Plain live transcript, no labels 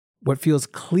What feels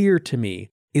clear to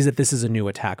me is that this is a new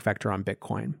attack vector on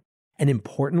Bitcoin. And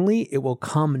importantly, it will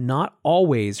come not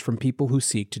always from people who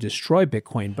seek to destroy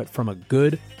Bitcoin, but from a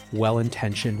good,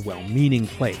 well-intentioned, well-meaning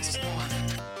place.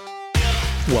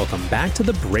 Welcome back to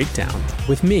The Breakdown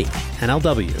with me,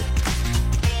 NLW.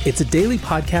 It's a daily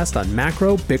podcast on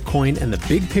macro, Bitcoin, and the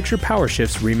big picture power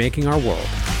shifts remaking our world.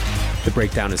 The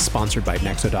Breakdown is sponsored by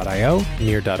Nexo.io,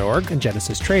 Near.org, and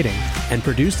Genesis Trading, and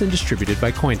produced and distributed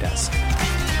by CoinDesk.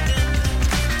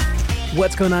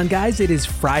 What's going on, guys? It is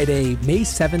Friday, May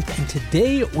 7th, and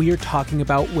today we are talking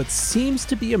about what seems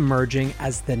to be emerging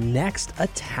as the next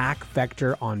attack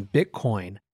vector on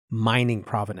Bitcoin, mining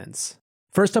provenance.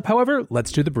 First up, however,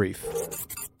 let's do the brief.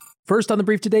 First on the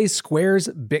brief today, Square's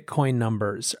Bitcoin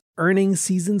numbers. Earnings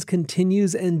seasons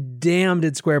continues, and damn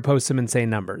did Square post some insane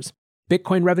numbers.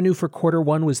 Bitcoin revenue for quarter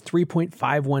one was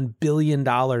 $3.51 billion.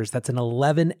 That's an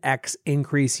 11x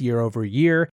increase year over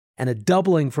year, and a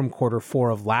doubling from quarter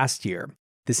four of last year.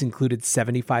 This included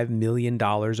 $75 million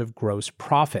of gross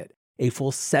profit. A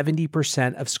full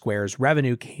 70% of Square's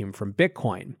revenue came from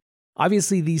Bitcoin.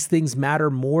 Obviously, these things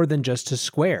matter more than just to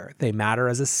Square. They matter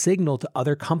as a signal to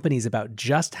other companies about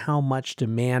just how much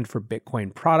demand for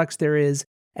Bitcoin products there is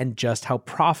and just how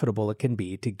profitable it can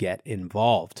be to get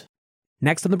involved.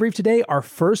 Next on the brief today, our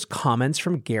first comments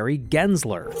from Gary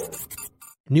Gensler.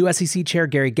 New SEC Chair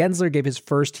Gary Gensler gave his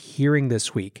first hearing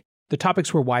this week. The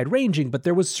topics were wide-ranging, but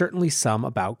there was certainly some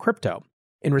about crypto.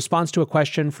 In response to a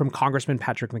question from Congressman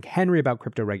Patrick McHenry about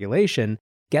crypto regulation,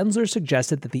 Gensler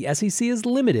suggested that the SEC is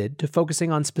limited to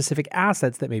focusing on specific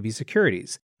assets that may be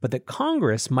securities, but that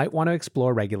Congress might want to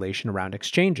explore regulation around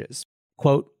exchanges.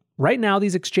 Quote, "Right now,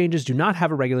 these exchanges do not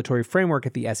have a regulatory framework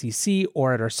at the SEC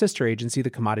or at our sister agency, the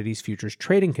Commodities Futures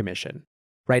Trading Commission.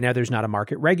 Right now, there's not a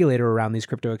market regulator around these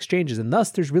crypto exchanges, and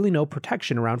thus there's really no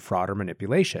protection around fraud or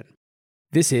manipulation."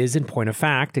 This is, in point of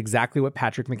fact, exactly what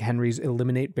Patrick McHenry's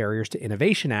Eliminate Barriers to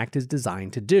Innovation Act is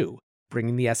designed to do,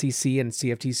 bringing the SEC and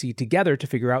CFTC together to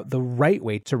figure out the right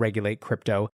way to regulate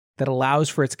crypto that allows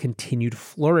for its continued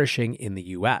flourishing in the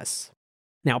US.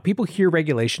 Now, people hear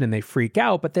regulation and they freak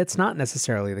out, but that's not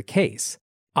necessarily the case.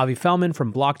 Avi Feldman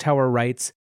from Block Tower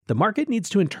writes, "The market needs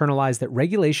to internalize that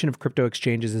regulation of crypto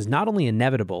exchanges is not only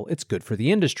inevitable, it's good for the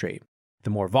industry. The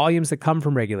more volumes that come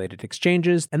from regulated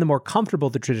exchanges, and the more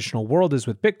comfortable the traditional world is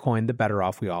with Bitcoin, the better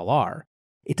off we all are.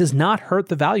 It does not hurt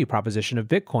the value proposition of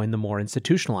Bitcoin the more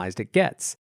institutionalized it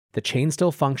gets. The chain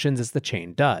still functions as the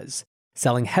chain does.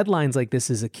 Selling headlines like this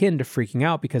is akin to freaking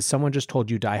out because someone just told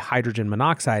you dihydrogen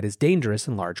monoxide is dangerous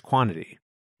in large quantity.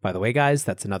 By the way, guys,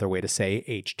 that's another way to say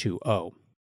H2O.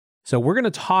 So we're going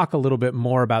to talk a little bit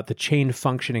more about the chain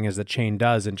functioning as the chain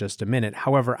does in just a minute.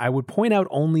 However, I would point out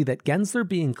only that Gensler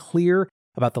being clear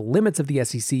about the limits of the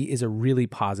SEC is a really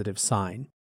positive sign.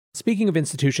 Speaking of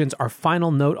institutions, our final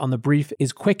note on the brief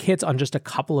is quick hits on just a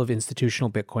couple of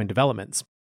institutional Bitcoin developments.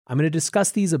 I'm going to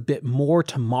discuss these a bit more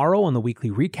tomorrow on the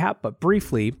weekly recap, but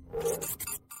briefly,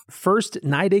 first,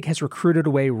 NYDIG has recruited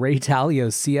away Ray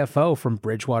Dalio's CFO from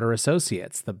Bridgewater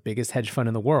Associates, the biggest hedge fund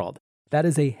in the world. That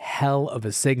is a hell of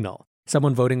a signal.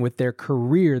 Someone voting with their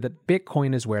career that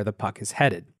Bitcoin is where the puck is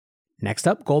headed. Next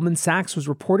up, Goldman Sachs was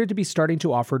reported to be starting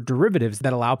to offer derivatives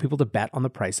that allow people to bet on the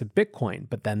price of Bitcoin.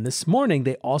 But then this morning,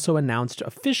 they also announced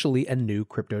officially a new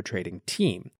crypto trading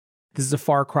team. This is a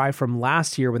far cry from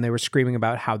last year when they were screaming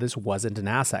about how this wasn't an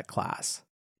asset class.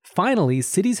 Finally,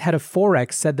 Citi's head of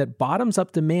Forex said that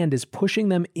bottoms-up demand is pushing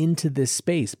them into this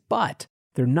space, but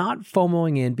they're not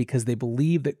FOMOing in because they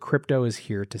believe that crypto is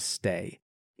here to stay.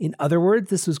 In other words,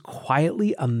 this was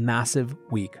quietly a massive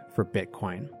week for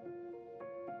Bitcoin.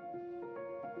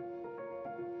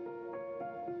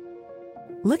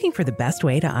 Looking for the best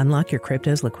way to unlock your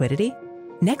crypto's liquidity?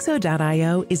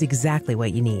 Nexo.io is exactly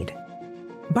what you need.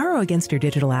 Borrow against your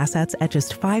digital assets at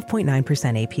just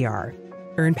 5.9% APR.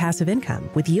 Earn passive income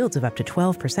with yields of up to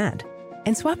 12%.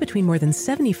 And swap between more than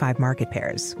 75 market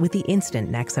pairs with the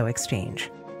instant Nexo exchange.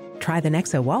 Try the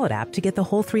Nexo wallet app to get the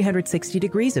whole 360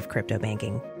 degrees of crypto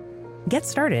banking. Get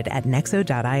started at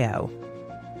Nexo.io.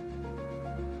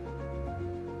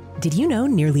 Did you know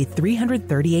nearly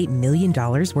 $338 million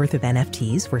worth of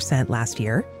NFTs were sent last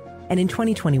year? And in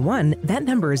 2021, that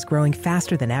number is growing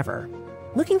faster than ever.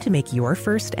 Looking to make your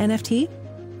first NFT?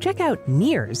 Check out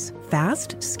Near's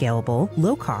fast, scalable,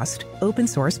 low-cost,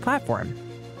 open-source platform.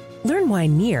 Learn why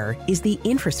Near is the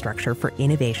infrastructure for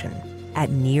innovation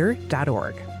at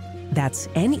near.org. That's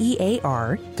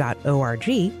NEAR.org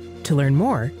to learn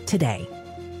more today.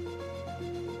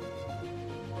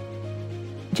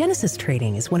 Genesis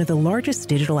Trading is one of the largest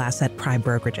digital asset prime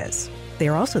brokerages. They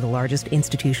are also the largest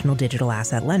institutional digital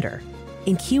asset lender.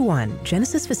 In Q1,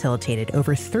 Genesis facilitated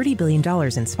over $30 billion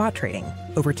in spot trading,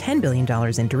 over $10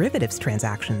 billion in derivatives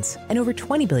transactions, and over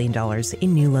 $20 billion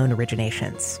in new loan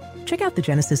originations. Check out the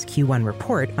Genesis Q1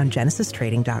 report on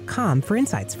genesistrading.com for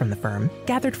insights from the firm,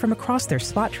 gathered from across their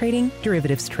spot trading,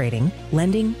 derivatives trading,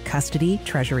 lending, custody,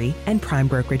 treasury, and prime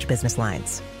brokerage business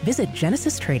lines. Visit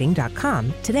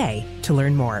genesistrading.com today to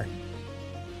learn more.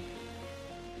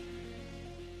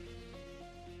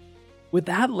 With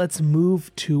that, let's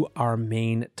move to our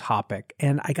main topic.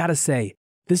 And I gotta say,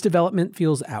 this development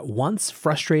feels at once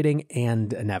frustrating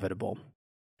and inevitable.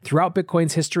 Throughout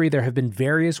Bitcoin's history, there have been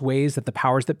various ways that the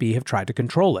powers that be have tried to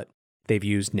control it. They've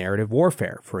used narrative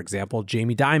warfare. For example,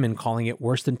 Jamie Dimon calling it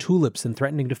worse than tulips and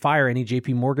threatening to fire any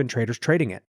JP Morgan traders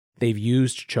trading it. They've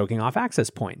used choking off access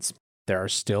points. There are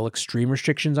still extreme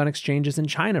restrictions on exchanges in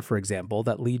China, for example,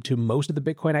 that lead to most of the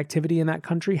Bitcoin activity in that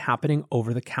country happening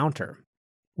over the counter.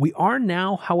 We are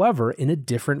now, however, in a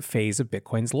different phase of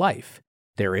Bitcoin's life.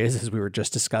 There is, as we were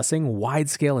just discussing,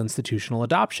 wide-scale institutional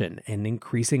adoption and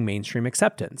increasing mainstream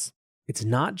acceptance. It's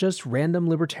not just random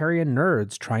libertarian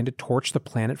nerds trying to torch the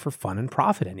planet for fun and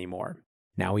profit anymore.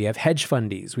 Now we have hedge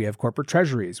fundies, we have corporate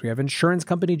treasuries, we have insurance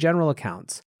company general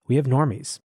accounts, we have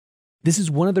normies. This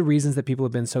is one of the reasons that people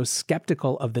have been so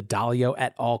skeptical of the Dalio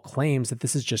et al. Claims that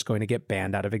this is just going to get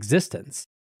banned out of existence.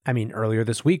 I mean, earlier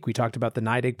this week, we talked about the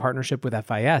NYDIG partnership with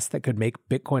FIS that could make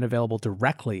Bitcoin available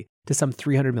directly to some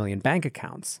 300 million bank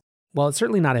accounts. While it's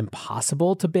certainly not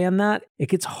impossible to ban that, it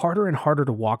gets harder and harder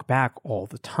to walk back all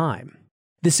the time.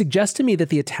 This suggests to me that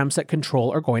the attempts at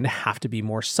control are going to have to be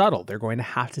more subtle. They're going to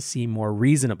have to seem more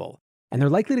reasonable. And they're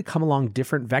likely to come along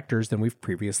different vectors than we've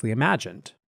previously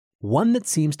imagined. One that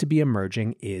seems to be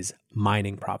emerging is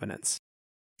mining provenance.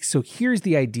 So here's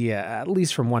the idea, at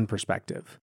least from one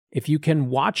perspective. If you can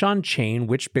watch on chain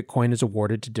which Bitcoin is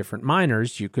awarded to different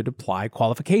miners, you could apply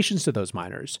qualifications to those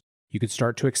miners. You could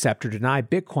start to accept or deny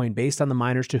Bitcoin based on the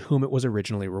miners to whom it was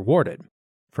originally rewarded.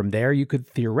 From there, you could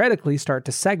theoretically start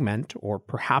to segment, or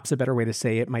perhaps a better way to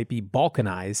say it might be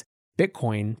balkanize,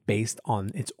 Bitcoin based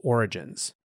on its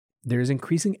origins. There is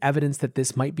increasing evidence that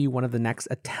this might be one of the next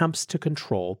attempts to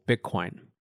control Bitcoin.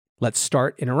 Let's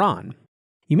start in Iran.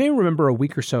 You may remember a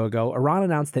week or so ago, Iran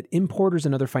announced that importers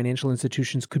and other financial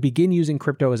institutions could begin using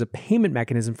crypto as a payment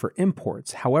mechanism for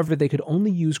imports. However, they could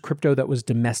only use crypto that was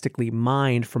domestically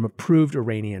mined from approved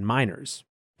Iranian miners.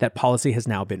 That policy has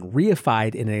now been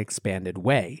reified in an expanded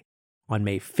way. On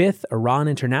May 5th, Iran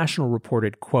International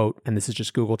reported, quote, and this is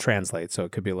just Google Translate, so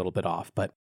it could be a little bit off,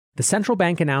 but the central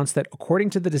bank announced that according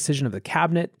to the decision of the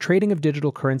cabinet, trading of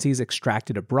digital currencies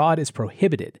extracted abroad is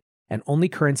prohibited, and only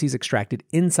currencies extracted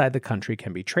inside the country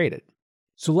can be traded.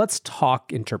 So let's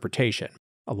talk interpretation.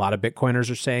 A lot of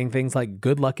Bitcoiners are saying things like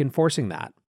good luck enforcing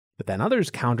that. But then others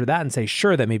counter that and say,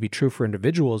 sure, that may be true for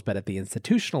individuals, but at the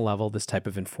institutional level, this type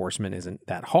of enforcement isn't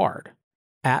that hard.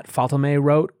 At Fatemeh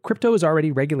wrote, crypto is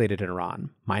already regulated in Iran.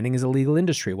 Mining is a legal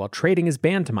industry, while trading is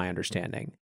banned to my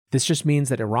understanding. This just means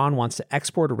that Iran wants to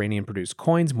export Iranian-produced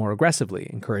coins more aggressively,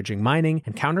 encouraging mining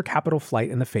and counter capital flight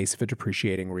in the face of a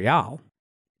depreciating rial.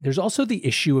 There's also the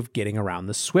issue of getting around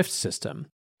the SWIFT system.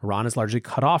 Iran is largely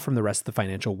cut off from the rest of the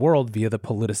financial world via the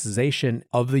politicization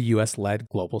of the US-led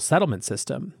global settlement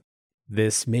system.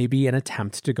 This may be an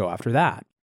attempt to go after that.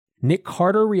 Nick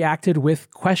Carter reacted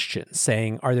with questions,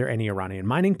 saying, are there any Iranian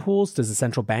mining pools? Does the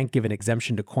central bank give an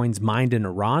exemption to coins mined in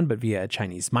Iran but via a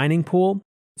Chinese mining pool?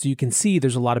 So you can see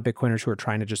there's a lot of Bitcoiners who are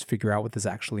trying to just figure out what this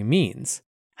actually means.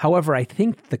 However, I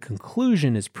think the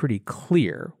conclusion is pretty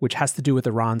clear, which has to do with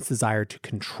Iran's desire to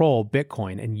control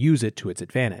Bitcoin and use it to its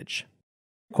advantage.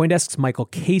 CoinDesk's Michael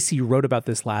Casey wrote about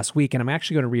this last week, and I'm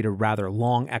actually going to read a rather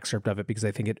long excerpt of it because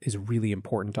I think it is really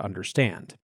important to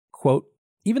understand. Quote,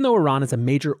 even though Iran is a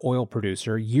major oil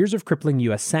producer, years of crippling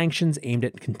U.S. sanctions aimed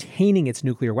at containing its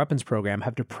nuclear weapons program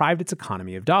have deprived its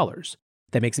economy of dollars.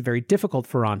 That makes it very difficult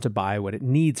for Iran to buy what it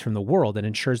needs from the world and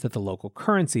ensures that the local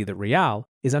currency, the rial,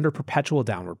 is under perpetual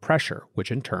downward pressure,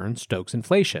 which in turn stokes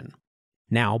inflation.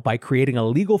 Now, by creating a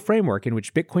legal framework in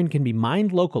which Bitcoin can be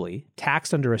mined locally,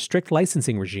 taxed under a strict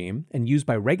licensing regime, and used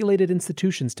by regulated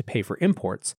institutions to pay for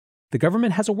imports, the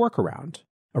government has a workaround.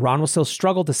 Iran will still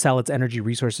struggle to sell its energy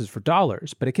resources for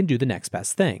dollars, but it can do the next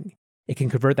best thing. It can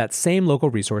convert that same local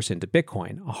resource into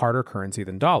Bitcoin, a harder currency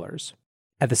than dollars.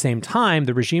 At the same time,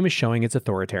 the regime is showing its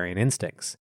authoritarian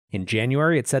instincts. In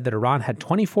January, it said that Iran had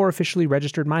 24 officially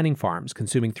registered mining farms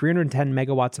consuming 310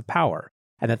 megawatts of power,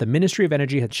 and that the Ministry of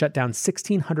Energy had shut down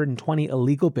 1,620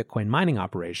 illegal Bitcoin mining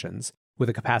operations with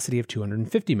a capacity of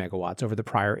 250 megawatts over the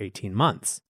prior 18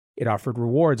 months. It offered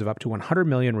rewards of up to 100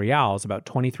 million rials, about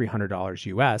 $2,300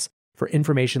 US, for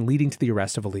information leading to the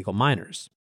arrest of illegal miners.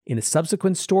 In a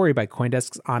subsequent story by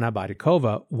CoinDesk's Anna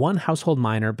Barikova, one household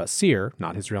miner, Basir,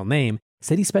 not his real name,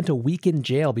 said he spent a week in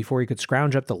jail before he could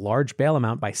scrounge up the large bail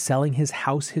amount by selling his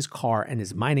house, his car, and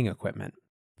his mining equipment.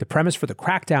 The premise for the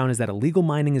crackdown is that illegal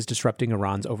mining is disrupting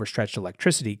Iran's overstretched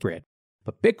electricity grid.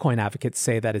 But Bitcoin advocates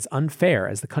say that is unfair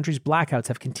as the country's blackouts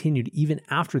have continued even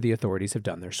after the authorities have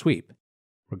done their sweep.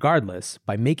 Regardless,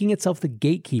 by making itself the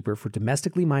gatekeeper for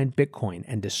domestically mined Bitcoin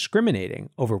and discriminating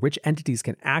over which entities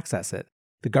can access it,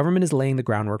 the government is laying the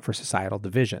groundwork for societal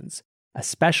divisions,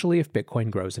 especially if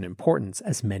Bitcoin grows in importance,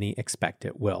 as many expect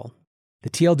it will. The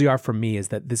TLDR for me is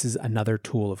that this is another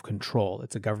tool of control.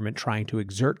 It's a government trying to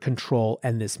exert control,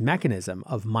 and this mechanism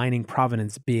of mining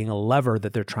provenance being a lever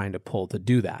that they're trying to pull to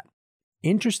do that.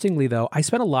 Interestingly, though, I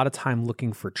spent a lot of time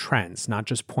looking for trends, not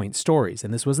just point stories,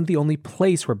 and this wasn't the only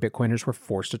place where Bitcoiners were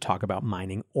forced to talk about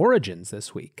mining origins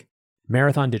this week.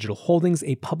 Marathon Digital Holdings,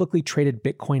 a publicly traded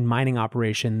Bitcoin mining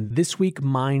operation, this week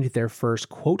mined their first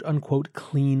quote-unquote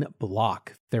clean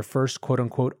block, their first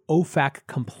quote-unquote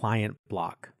OFAC-compliant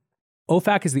block.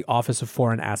 OFAC is the Office of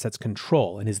Foreign Assets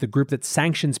Control and is the group that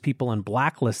sanctions people and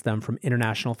blacklists them from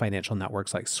international financial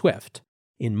networks like SWIFT.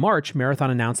 In March, Marathon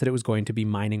announced that it was going to be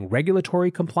mining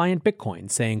regulatory-compliant Bitcoin,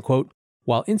 saying, quote,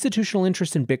 "While institutional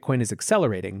interest in Bitcoin is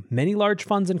accelerating, many large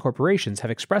funds and corporations have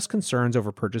expressed concerns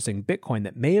over purchasing Bitcoin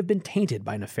that may have been tainted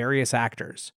by nefarious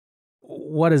actors."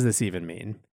 What does this even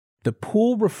mean? The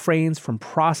pool refrains from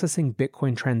processing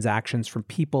Bitcoin transactions from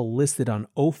people listed on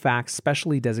OFAC's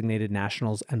specially designated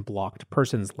nationals and blocked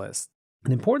persons lists.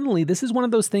 And importantly, this is one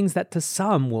of those things that to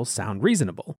some will sound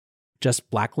reasonable.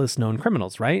 Just blacklist known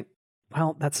criminals, right?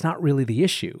 Well, that's not really the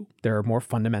issue. There are more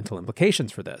fundamental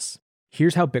implications for this.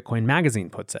 Here's how Bitcoin Magazine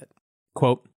puts it.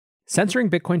 Quote, "Censoring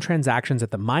Bitcoin transactions at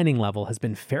the mining level has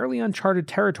been fairly uncharted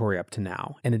territory up to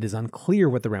now, and it is unclear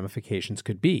what the ramifications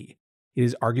could be. It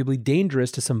is arguably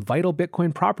dangerous to some vital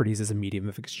Bitcoin properties as a medium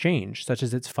of exchange, such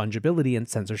as its fungibility and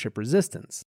censorship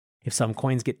resistance. If some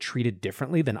coins get treated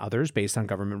differently than others based on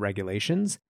government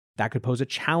regulations, that could pose a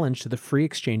challenge to the free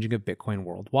exchanging of Bitcoin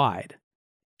worldwide.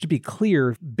 To be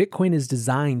clear, Bitcoin is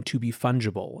designed to be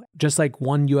fungible. Just like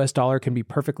one US dollar can be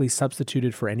perfectly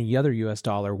substituted for any other US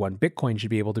dollar, one Bitcoin should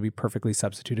be able to be perfectly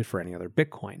substituted for any other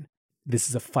Bitcoin. This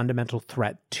is a fundamental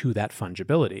threat to that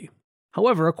fungibility.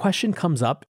 However, a question comes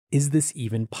up, is this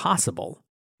even possible?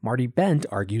 Marty Bent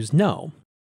argues no.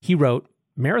 He wrote,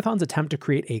 "Marathon's attempt to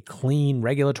create a clean,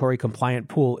 regulatory-compliant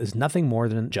pool is nothing more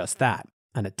than just that,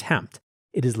 an attempt.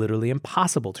 It is literally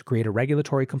impossible to create a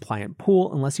regulatory-compliant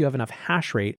pool unless you have enough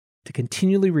hash rate to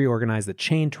continually reorganize the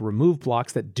chain to remove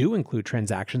blocks that do include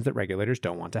transactions that regulators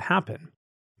don't want to happen.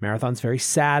 Marathon's very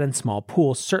sad and small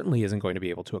pool certainly isn't going to be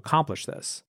able to accomplish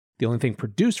this. The only thing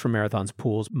produced from Marathon's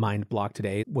pool's mined block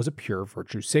today was a pure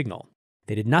virtue signal.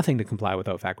 They did nothing to comply with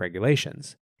OFAC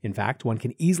regulations. In fact, one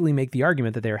can easily make the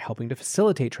argument that they are helping to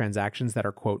facilitate transactions that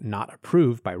are, quote, not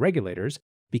approved by regulators,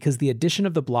 because the addition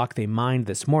of the block they mined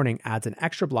this morning adds an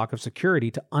extra block of security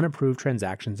to unapproved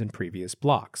transactions in previous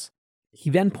blocks." He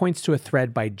then points to a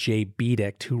thread by Jay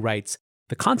Bedict, who writes,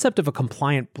 "The concept of a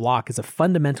compliant block is a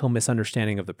fundamental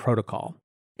misunderstanding of the protocol.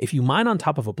 If you mine on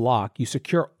top of a block, you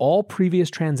secure all previous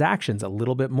transactions a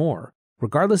little bit more,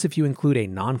 regardless if you include a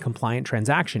non-compliant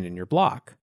transaction in your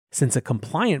block. Since a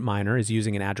compliant miner is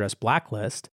using an address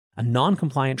blacklist, a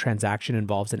non-compliant transaction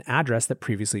involves an address that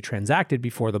previously transacted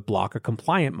before the block a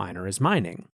compliant miner is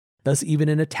mining. Thus, even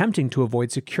in attempting to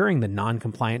avoid securing the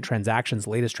non-compliant transaction's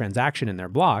latest transaction in their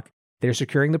block, they're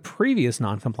securing the previous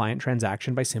non-compliant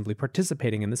transaction by simply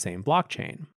participating in the same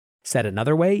blockchain. Said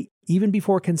another way, even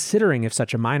before considering if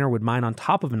such a miner would mine on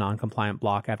top of a non-compliant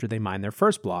block after they mine their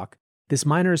first block, this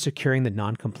miner is securing the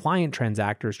non-compliant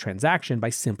transactor's transaction by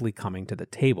simply coming to the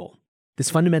table. This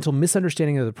fundamental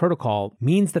misunderstanding of the protocol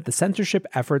means that the censorship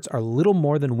efforts are little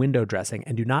more than window dressing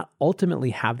and do not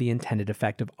ultimately have the intended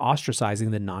effect of ostracizing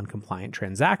the non-compliant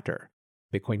transactor.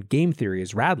 Bitcoin game theory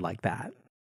is rad like that.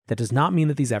 That does not mean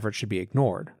that these efforts should be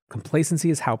ignored. Complacency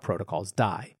is how protocols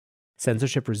die.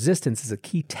 Censorship resistance is a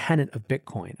key tenet of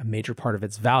Bitcoin, a major part of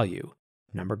its value.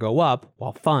 Number go up,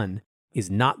 while fun,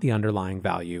 is not the underlying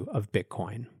value of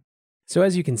Bitcoin." So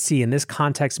as you can see, in this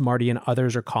context, Marty and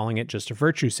others are calling it just a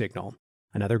virtue signal.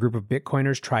 Another group of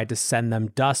Bitcoiners tried to send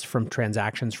them dust from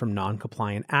transactions from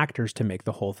non-compliant actors to make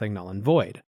the whole thing null and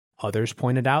void. Others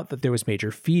pointed out that there was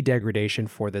major fee degradation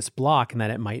for this block and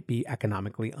that it might be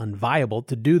economically unviable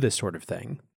to do this sort of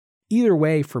thing. Either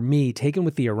way, for me, taken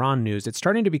with the Iran news, it's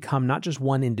starting to become not just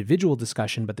one individual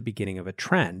discussion, but the beginning of a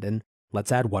trend. And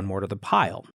let's add one more to the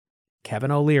pile.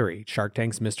 Kevin O'Leary, Shark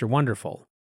Tank's Mr. Wonderful.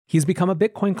 He's become a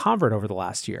Bitcoin convert over the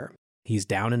last year. He's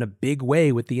down in a big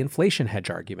way with the inflation hedge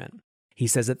argument. He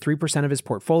says that 3% of his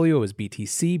portfolio is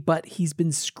BTC, but he's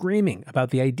been screaming about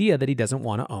the idea that he doesn't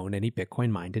want to own any Bitcoin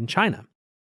mined in China.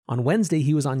 On Wednesday,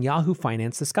 he was on Yahoo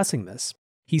Finance discussing this.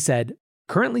 He said,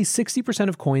 currently 60%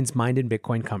 of coins mined in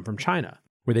Bitcoin come from China,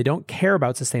 where they don't care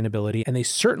about sustainability and they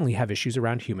certainly have issues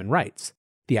around human rights.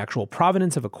 The actual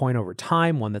provenance of a coin over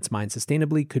time, one that's mined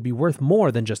sustainably, could be worth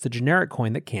more than just a generic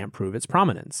coin that can't prove its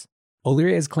provenance.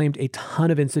 O'Leary has claimed a ton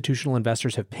of institutional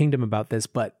investors have pinged him about this,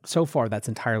 but so far that's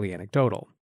entirely anecdotal.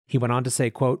 He went on to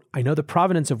say, quote, I know the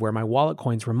provenance of where my wallet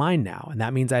coins were mined now, and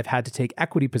that means I've had to take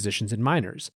equity positions in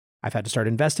miners. I've had to start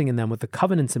investing in them with the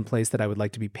covenants in place that I would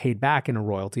like to be paid back in a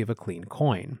royalty of a clean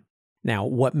coin. Now,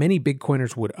 what many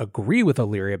Bitcoiners would agree with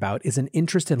O'Leary about is an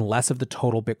interest in less of the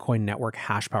total Bitcoin network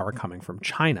hash power coming from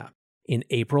China. In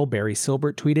April, Barry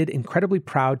Silbert tweeted, incredibly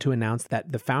proud to announce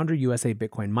that the Founder USA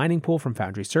Bitcoin mining pool from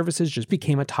Foundry Services just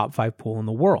became a top 5 pool in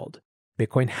the world.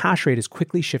 Bitcoin hash rate is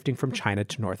quickly shifting from China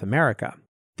to North America.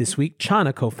 This week,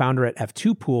 Chana, co-founder at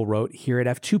F2 Pool, wrote, here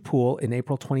at F2 Pool in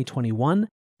April 2021,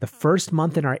 the first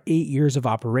month in our 8 years of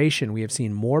operation, we have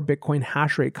seen more Bitcoin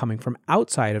hash rate coming from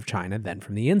outside of China than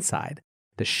from the inside.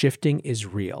 The shifting is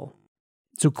real.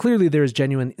 So clearly there is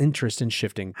genuine interest in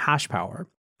shifting hash power.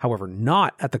 However,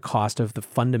 not at the cost of the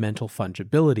fundamental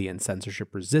fungibility and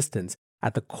censorship resistance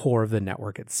at the core of the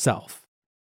network itself.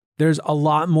 There's a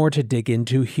lot more to dig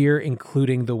into here,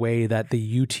 including the way that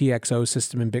the UTXO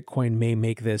system in Bitcoin may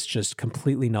make this just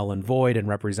completely null and void and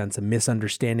represents a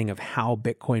misunderstanding of how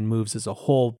Bitcoin moves as a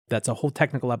whole. That's a whole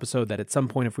technical episode that at some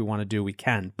point, if we want to do, we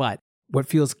can. But what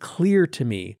feels clear to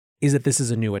me is that this is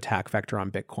a new attack vector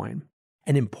on Bitcoin.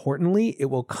 And importantly,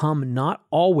 it will come not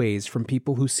always from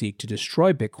people who seek to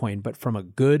destroy Bitcoin, but from a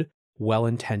good,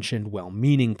 well-intentioned,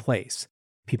 well-meaning place.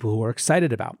 People who are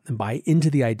excited about and buy into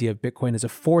the idea of Bitcoin as a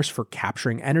force for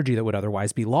capturing energy that would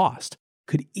otherwise be lost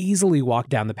could easily walk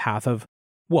down the path of,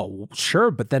 well,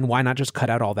 sure, but then why not just cut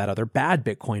out all that other bad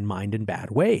Bitcoin mined in bad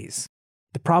ways?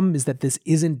 The problem is that this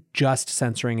isn't just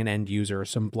censoring an end user or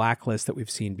some blacklist that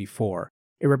we've seen before.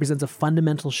 It represents a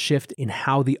fundamental shift in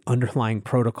how the underlying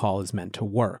protocol is meant to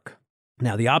work.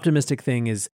 Now, the optimistic thing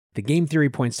is the game theory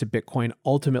points to Bitcoin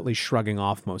ultimately shrugging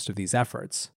off most of these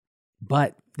efforts.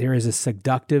 But there is a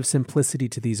seductive simplicity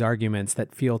to these arguments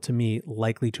that feel to me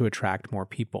likely to attract more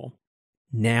people.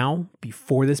 Now,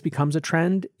 before this becomes a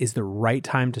trend, is the right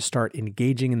time to start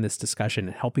engaging in this discussion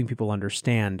and helping people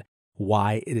understand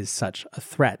why it is such a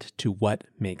threat to what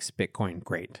makes Bitcoin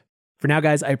great. For now,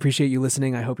 guys, I appreciate you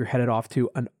listening. I hope you're headed off to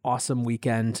an awesome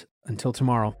weekend. Until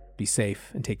tomorrow, be safe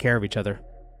and take care of each other.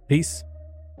 Peace.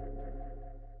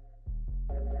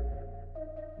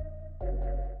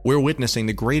 We're witnessing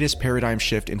the greatest paradigm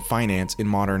shift in finance in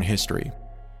modern history.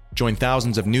 Join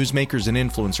thousands of newsmakers and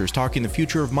influencers talking the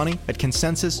future of money at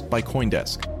Consensus by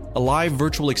CoinDesk, a live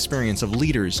virtual experience of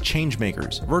leaders,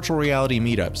 changemakers, virtual reality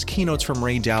meetups, keynotes from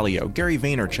Ray Dalio, Gary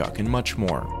Vaynerchuk, and much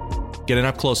more. Get an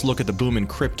up-close look at the boom in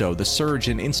crypto, the surge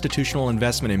in institutional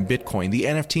investment in Bitcoin, the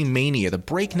NFT mania, the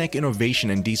breakneck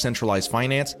innovation in decentralized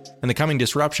finance, and the coming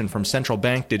disruption from central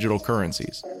bank digital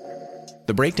currencies.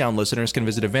 The Breakdown listeners can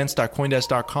visit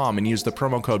events.coindesk.com and use the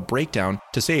promo code BREAKDOWN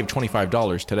to save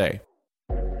 $25 today.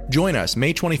 Join us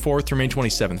May 24th through May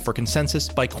 27th for Consensus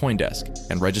by CoinDesk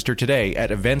and register today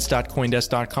at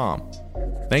events.coindesk.com.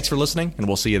 Thanks for listening, and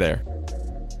we'll see you there.